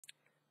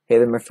Hey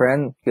there, my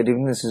friend. Good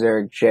evening. This is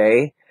Eric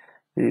J.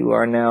 You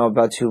are now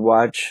about to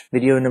watch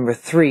video number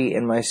 3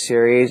 in my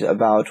series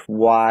about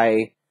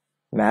why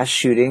mass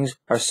shootings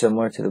are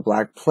similar to the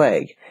Black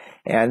Plague.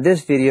 And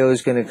this video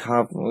is going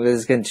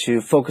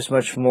to focus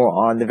much more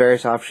on the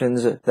various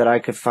options that I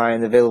could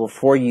find available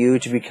for you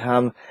to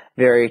become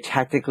very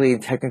tactically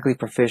and technically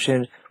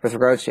proficient with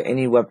regards to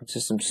any weapon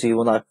system. So you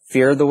will not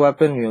fear the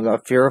weapon, you will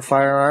not fear a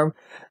firearm,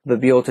 but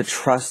be able to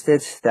trust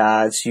it,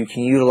 that you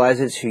can utilize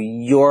it to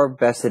your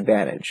best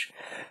advantage.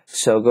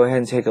 So go ahead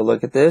and take a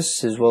look at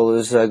this, as well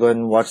as go ahead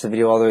and watch the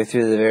video all the way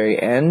through to the very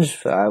end.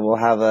 I will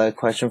have a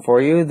question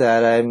for you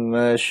that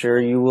I'm sure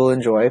you will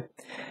enjoy.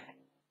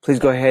 Please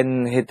go ahead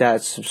and hit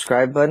that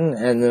subscribe button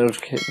and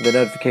the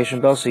notification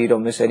bell so you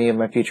don't miss any of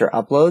my future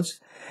uploads.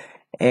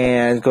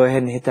 And go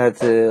ahead and hit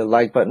that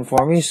like button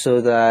for me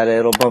so that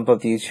it'll bump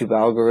up the YouTube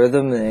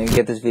algorithm and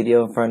get this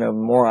video in front of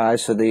more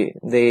eyes so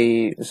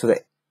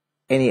that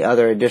any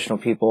other additional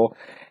people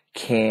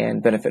can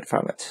benefit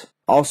from it.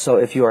 Also,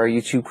 if you are a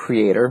YouTube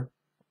creator,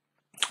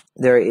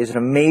 there is an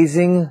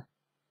amazing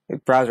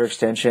browser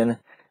extension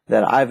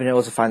that I've been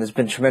able to find that's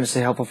been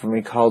tremendously helpful for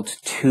me called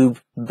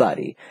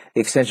TubeBuddy.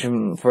 The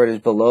extension for it is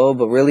below,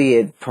 but really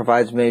it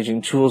provides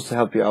amazing tools to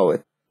help you out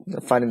with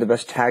finding the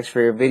best tags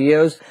for your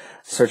videos,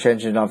 search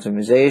engine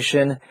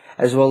optimization,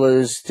 as well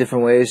as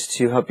different ways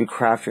to help you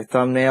craft your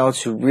thumbnail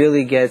to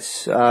really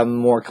get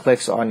more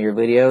clicks on your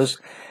videos.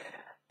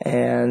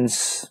 And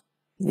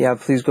yeah,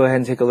 please go ahead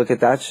and take a look at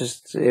that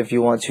just if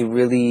you want to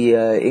really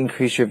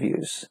increase your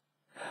views.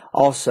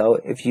 Also,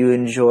 if you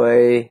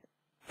enjoy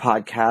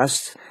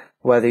podcasts,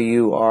 whether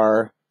you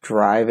are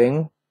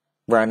driving,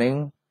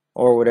 running,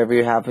 or whatever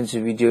you happen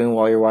to be doing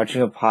while you're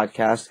watching a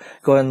podcast,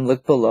 go ahead and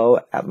look below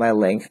at my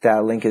link.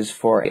 That link is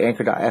for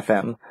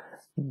Anchor.fm,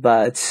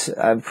 but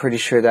I'm pretty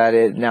sure that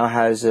it now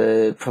has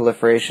a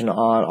proliferation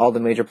on all the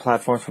major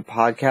platforms for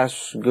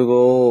podcasts,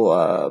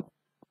 Google,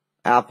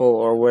 Apple,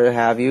 or what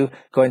have you.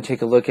 Go ahead and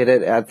take a look at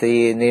it at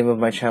the name of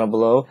my channel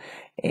below,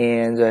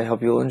 and I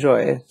hope you'll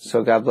enjoy it.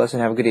 So God bless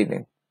and have a good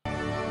evening.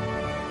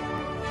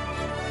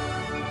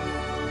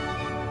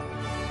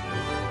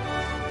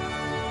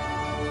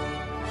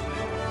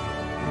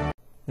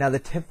 Now, the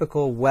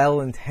typical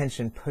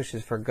well-intentioned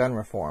pushes for gun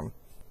reform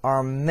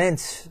are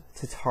meant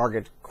to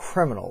target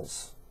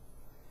criminals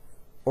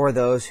or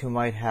those who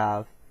might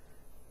have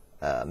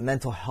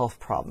mental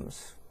health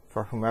problems,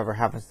 for whomever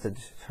happens to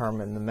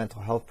determine the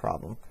mental health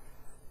problem.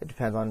 It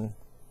depends on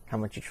how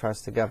much you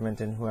trust the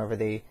government and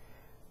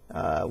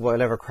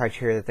whatever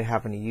criteria that they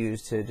happen to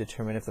use to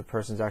determine if the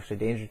person's actually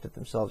dangerous to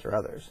themselves or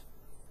others.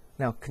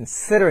 Now,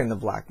 considering the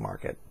black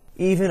market,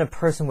 even a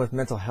person with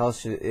mental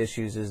health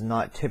issues is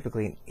not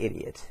typically an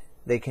idiot.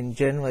 They can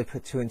generally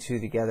put 2 and 2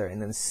 together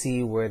and then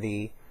see where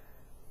the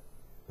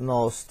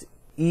most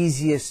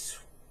easiest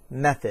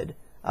method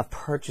of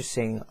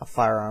purchasing a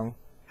firearm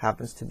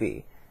happens to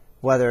be.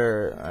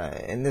 Whether,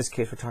 in this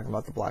case, we're talking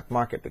about the black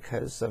market,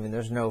 because I mean,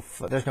 there's no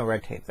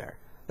red tape there.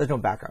 There's no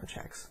background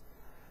checks.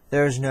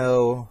 There's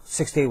no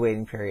 6-day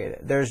waiting period.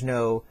 There's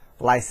no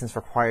license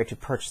required to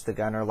purchase the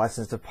gun or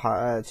license to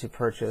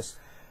purchase,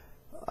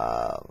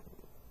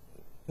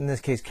 in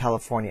this case,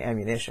 California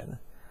ammunition.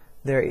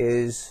 There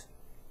is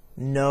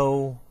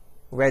no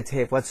red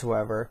tape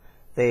whatsoever.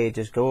 They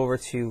just go over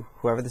to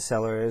whoever the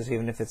seller is,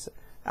 even if it's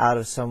out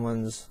of the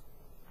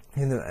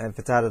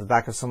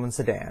back of someone's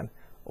sedan,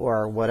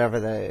 or whatever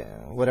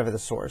the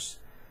source,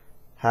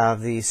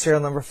 have the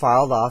serial number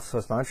filed off so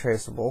it's not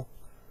traceable,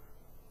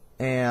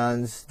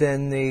 and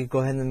then they go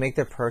ahead and make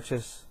their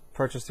purchase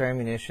their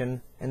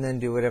ammunition, and then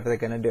do whatever they're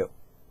going to do.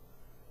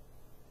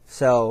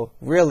 So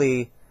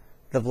really,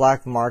 the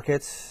black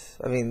market,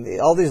 I mean,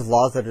 all these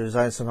laws that are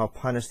designed to somehow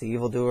punish the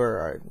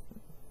evildoer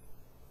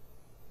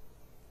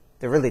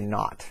they're really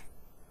not.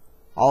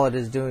 All it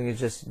is doing is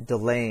just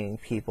delaying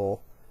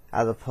people,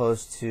 as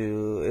opposed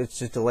to, it's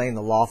just delaying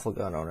the lawful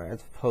gun owner,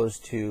 as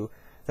opposed to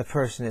the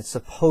person it's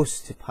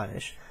supposed to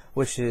punish,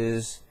 which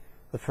is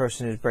the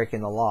person who's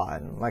breaking the law.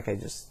 And like I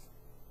just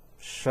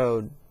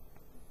showed,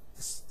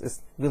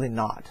 it's really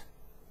not.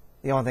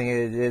 The only thing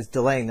it is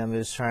delaying them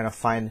is trying to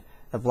find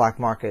the black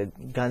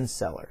market gun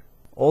seller.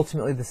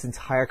 Ultimately, this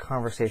entire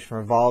conversation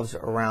revolves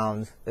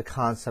around the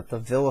concept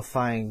of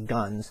vilifying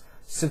guns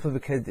simply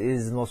because it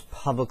is the most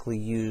publicly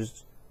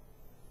used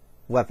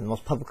weapon, the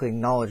most publicly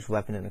acknowledged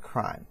weapon in a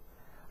crime.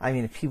 I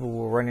mean, if people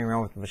were running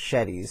around with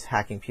machetes,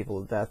 hacking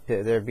people to death,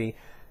 there'd be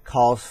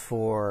calls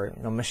for,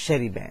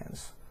 machete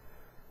bans.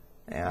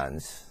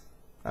 And,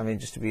 I mean,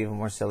 just to be even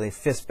more silly,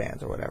 fist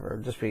bans or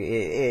whatever.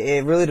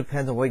 It really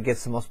depends on what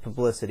gets the most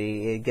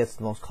publicity. It gets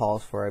the most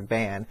calls for a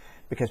ban,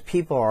 because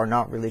people are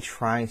not really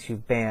trying to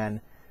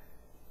ban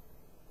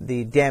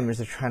the damage,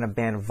 they're trying to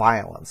ban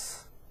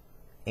violence.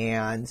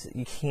 And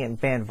you can't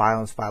ban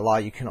violence by law,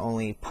 you can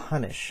only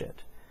punish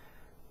it.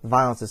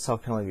 Violence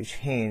itself can only be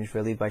changed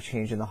really by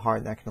changing the heart,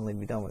 and that can only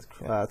be done with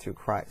through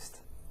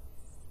Christ.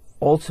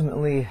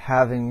 Ultimately,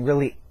 having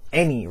really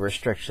any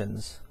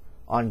restrictions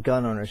on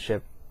gun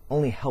ownership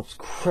only helps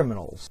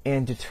criminals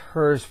and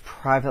deters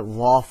private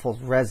lawful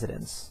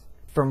residents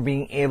from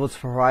being able to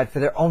provide for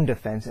their own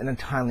defense in a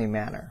timely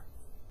manner,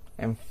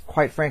 and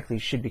quite frankly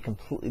should be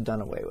completely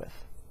done away with.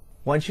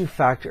 Once you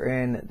factor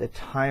in the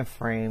time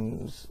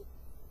frames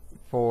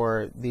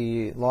for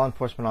the law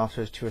enforcement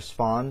officers to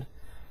respond,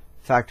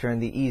 factor in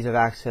the ease of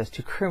access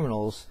to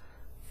criminals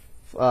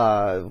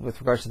with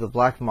regards to the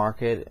black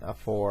market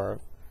for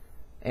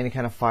any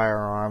kind of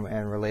firearm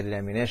and related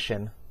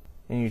ammunition,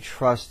 and you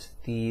trust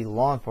the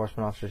law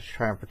enforcement officers to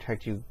try and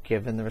protect you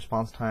given the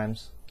response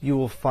times, you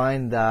will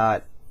find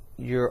that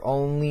your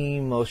only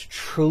most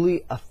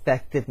truly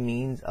effective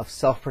means of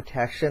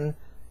self-protection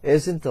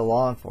isn't the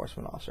law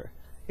enforcement officer.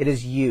 It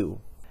is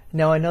you.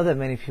 Now, I know that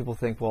many people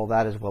think, well,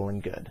 that is well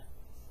and good,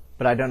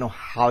 but I don't know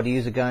how to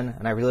use a gun,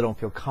 and I really don't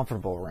feel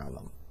comfortable around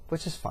them,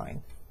 which is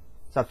fine.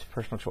 It's up to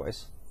personal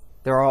choice.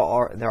 There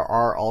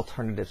are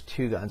alternatives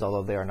to guns,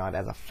 although they are not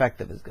as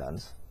effective as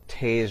guns.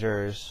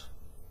 Tasers,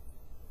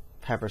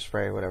 pepper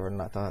spray, whatever.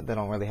 They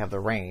don't really have the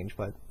range,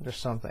 but there's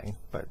something,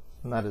 but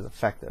not as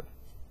effective.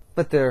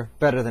 But they're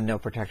better than no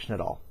protection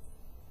at all.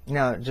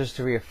 Now, just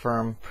to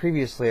reaffirm,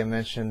 previously I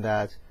mentioned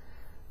that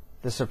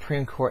the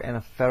Supreme Court and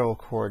a federal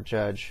court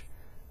judge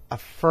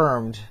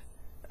affirmed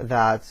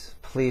that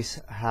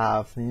police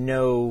have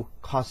no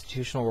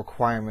constitutional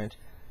requirement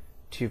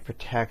to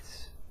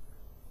protect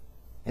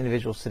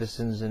individual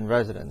citizens and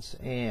residents,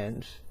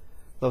 and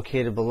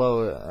located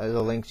below is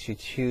a link to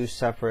two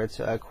separate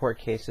court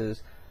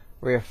cases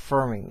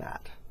reaffirming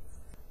that.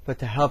 But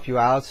to help you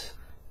out,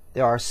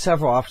 there are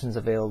several options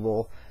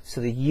available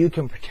so that you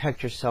can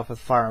protect yourself with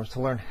firearms,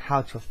 to learn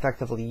how to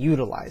effectively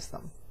utilize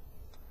them.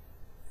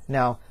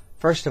 Now,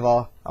 first of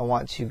all, I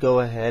want to go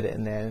ahead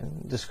and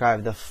then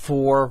describe the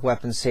 4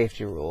 weapon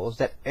safety rules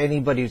that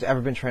anybody who's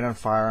ever been trained on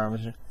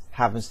firearms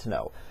happens to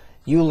know.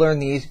 You learn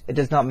these, it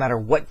does not matter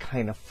what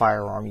kind of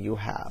firearm you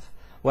have,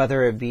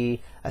 whether it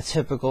be a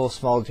typical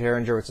small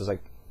Derringer, which is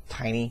like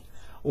tiny,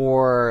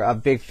 or a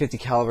big 50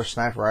 caliber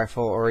sniper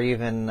rifle, or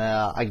even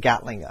a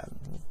Gatling gun.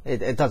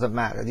 It doesn't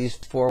matter. These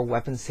 4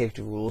 weapon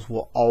safety rules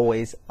will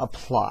always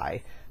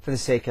apply for the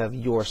sake of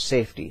your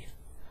safety.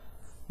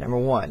 Number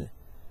 1,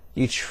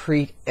 you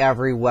treat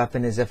every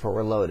weapon as if it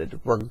were loaded,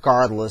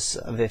 regardless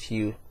of if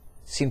you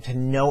seem to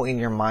know in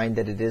your mind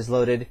that it is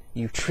loaded.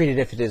 You treat it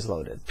if it is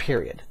loaded,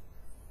 period.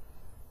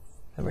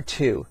 Number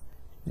 2,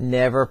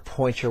 never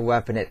point your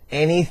weapon at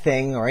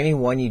anything or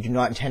anyone you do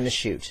not intend to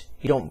shoot.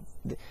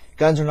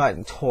 Guns are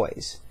not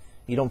toys.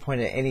 You don't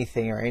point at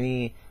anything or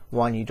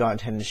anyone you don't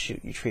intend to shoot.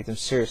 You treat them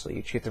seriously.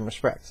 You treat them with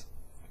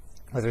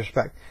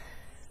respect.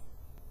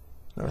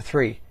 Number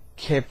 3,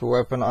 keep your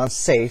weapon on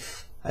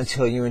safe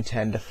until you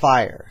intend to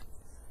fire.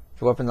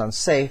 If your weapon's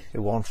unsafe, it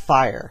won't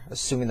fire,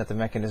 assuming that the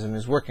mechanism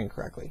is working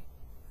correctly.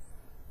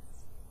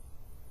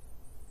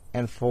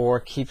 And 4,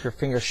 keep your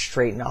fingers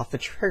straight and off the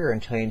trigger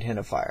until you intend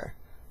to fire.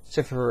 So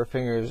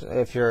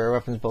if your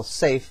weapon's both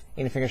safe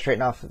and your fingers straight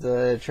and off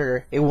the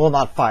trigger, it will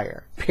not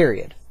fire.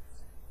 Period.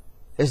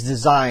 It's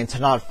designed to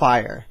not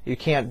fire. If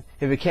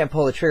you can't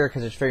pull the trigger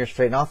because your fingers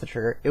straight and off the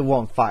trigger, it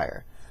won't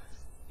fire.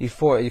 You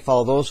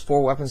follow those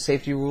 4 weapon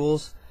safety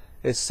rules.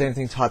 It's the same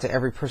thing taught to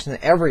every person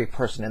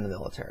in the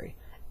military,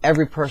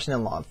 every person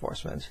in law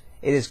enforcement.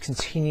 It is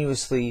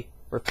continuously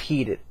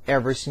repeated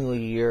every single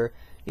year,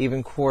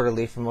 even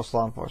quarterly for most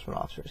law enforcement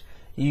officers.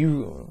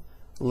 You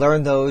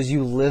learn those,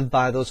 you live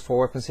by those 4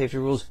 weapon safety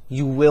rules,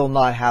 you will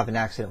not have an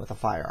accident with a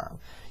firearm.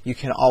 You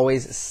can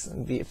always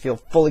feel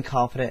fully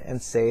confident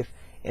and safe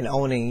in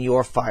owning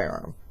your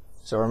firearm.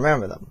 So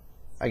remember them.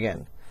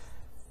 Again,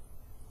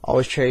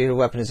 always treat your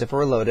weapon as if it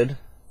were loaded.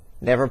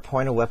 Never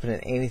point a weapon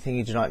at anything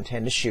you do not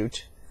intend to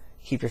shoot.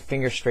 Keep your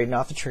fingers straight and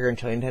off the trigger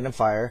until you intend to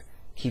fire.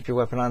 Keep your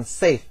weapon on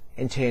safe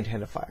until you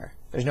intend to fire.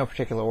 There's no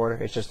particular order,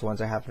 it's just the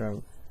ones I happen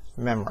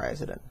to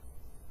memorize it in.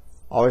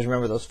 Always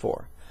remember those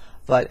 4.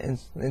 But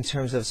in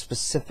terms of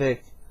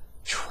specific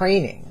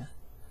training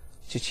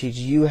to teach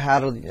you how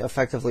to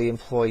effectively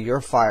employ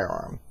your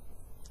firearm,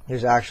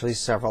 there's actually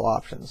several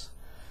options.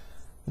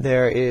 The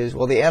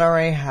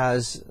NRA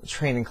has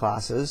training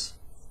classes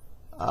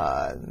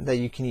that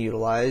you can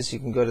utilize. You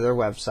can go to their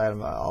website.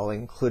 I'll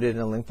include it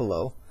in a link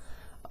below.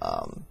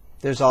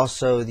 There's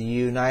also the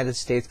United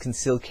States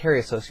Concealed Carry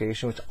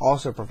Association, which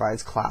also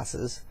provides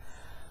classes.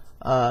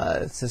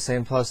 It's the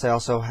same, plus they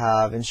also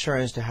have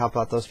insurance to help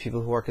out those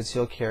people who are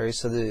concealed carry,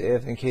 so that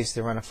if in case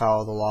they run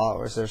afoul of the law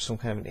or if there's some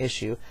kind of an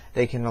issue,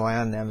 they can rely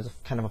on them as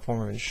kind of a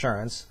form of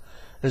insurance.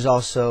 There's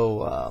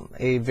also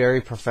a very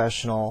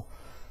professional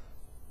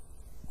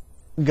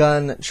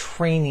gun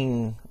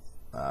training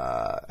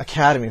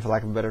academy, for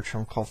lack of a better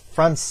term, called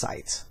Front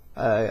Sight.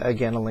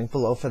 Again, a link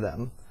below for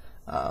them.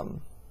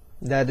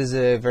 That is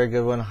a very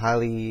good one,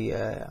 highly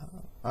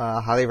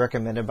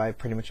recommended by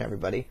pretty much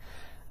everybody.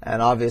 And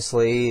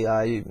obviously,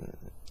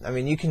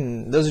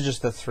 those are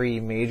just the 3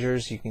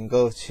 majors. You can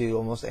go to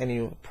almost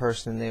any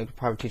person, and they could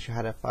probably teach you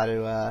how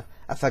to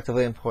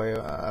effectively employ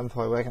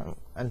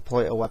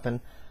a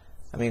weapon.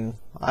 I mean,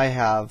 I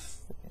have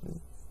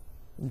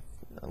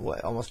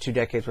almost 2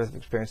 decades worth of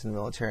experience in the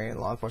military and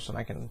law enforcement.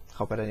 I can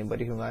help out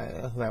anybody who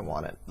might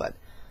want it. But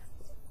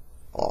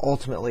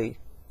ultimately,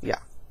 yeah.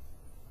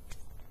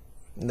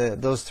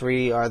 Those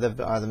three are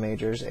the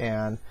majors,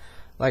 and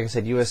like I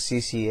said,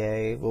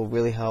 USCCA will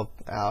really help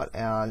out.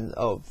 And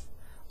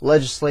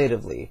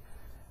legislatively,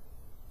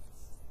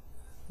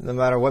 no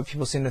matter what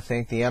people seem to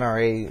think, the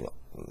NRA,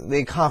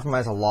 they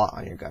compromise a lot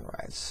on your gun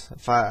rights.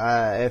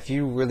 If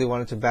you really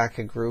wanted to back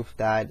a group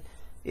that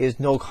is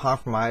no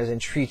compromise and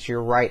treats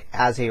your right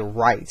as a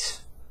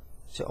right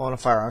to own a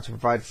firearm, to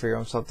provide for your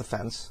own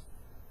self-defense,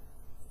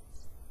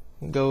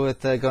 go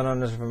with the Gun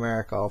Owners of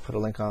America. I'll put a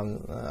link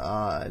on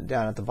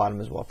down at the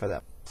bottom as well for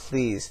that.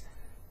 Please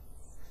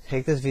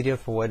take this video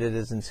for what it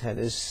is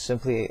intended. It's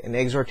simply an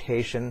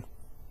exhortation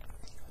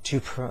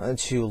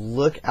to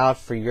look out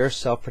for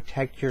yourself,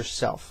 protect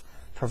yourself,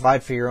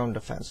 provide for your own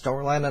defense. Don't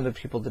rely on other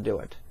people to do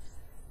it.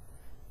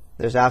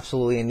 There's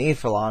absolutely a need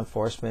for law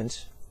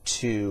enforcement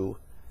to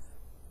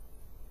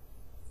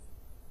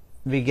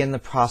begin the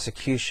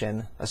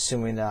prosecution,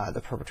 assuming that the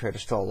perpetrator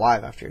is still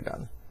alive after you're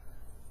done.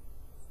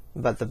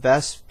 But the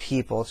best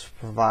people to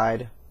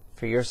provide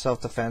for your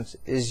self-defense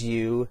is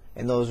you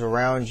and those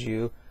around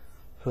you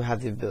who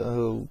have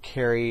who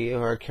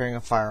are carrying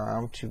a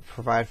firearm, to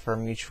provide for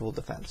mutual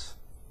defense.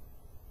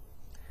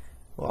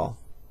 Well,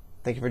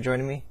 thank you for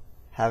joining me.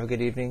 Have a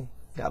good evening.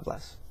 God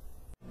bless.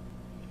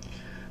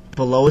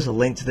 Below is a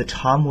link to the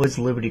Tom Woods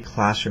Liberty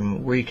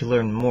Classroom, where you can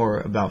learn more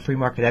about free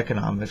market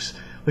economics,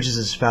 which is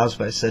espoused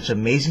by such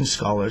amazing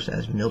scholars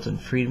as Milton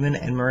Friedman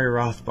and Murray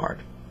Rothbard.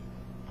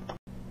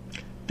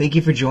 Thank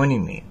you for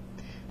joining me.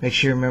 Make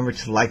sure you remember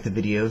to like the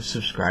video,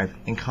 subscribe,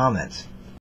 and comment.